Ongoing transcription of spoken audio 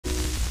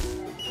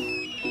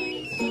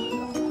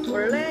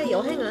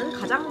여행은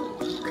가장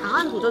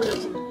강한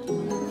도전이지.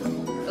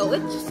 Oh,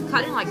 it's just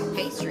cutting like a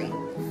pastry.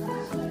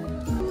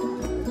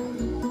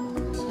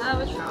 Let's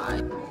have a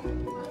try.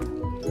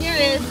 Here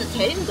is the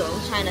Daerim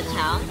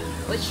Chinatown,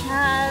 which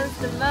has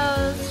the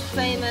most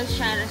famous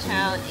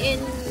Chinatown in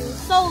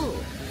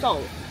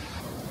Seoul.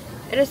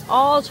 It is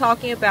all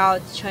talking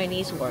about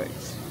Chinese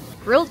words.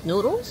 Grilled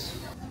noodles.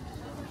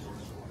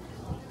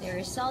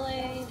 They're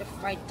selling the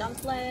fried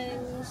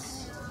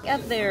dumplings.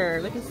 Up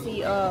there, we can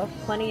see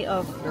plenty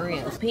of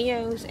durians,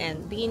 peas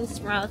and bean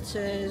sprouts.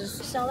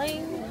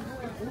 Selling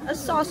a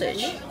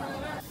sausage,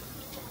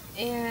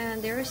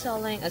 and they're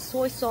selling a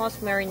soy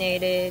sauce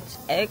marinated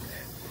egg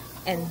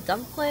and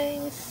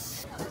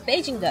dumplings.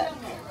 Beijing duck.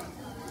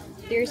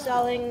 They're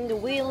selling the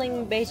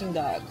wheeling Beijing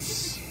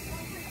ducks.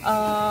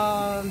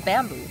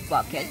 Bamboo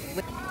bucket.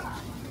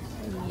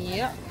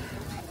 Yep.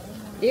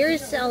 They're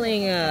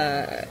selling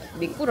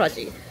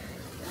미꾸라지.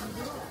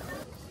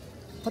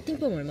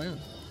 버팅폼 얼마야?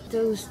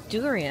 Those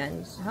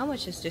durians. How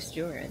much is this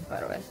durian,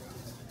 by the way?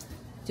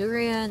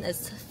 Durian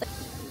is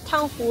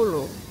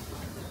탕후루.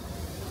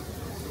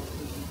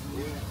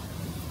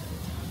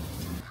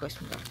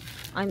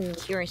 I'm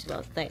curious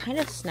about that kind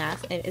of snack,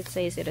 and it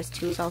says it is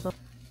 2,000.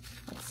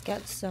 Let's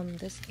get some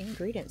this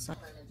ingredients.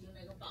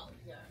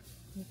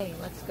 Okay,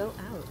 let's go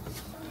out.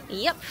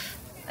 Yep.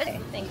 Okay,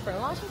 thanks for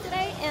watching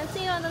today, and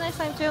see you on the next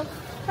time too.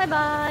 Bye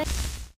bye.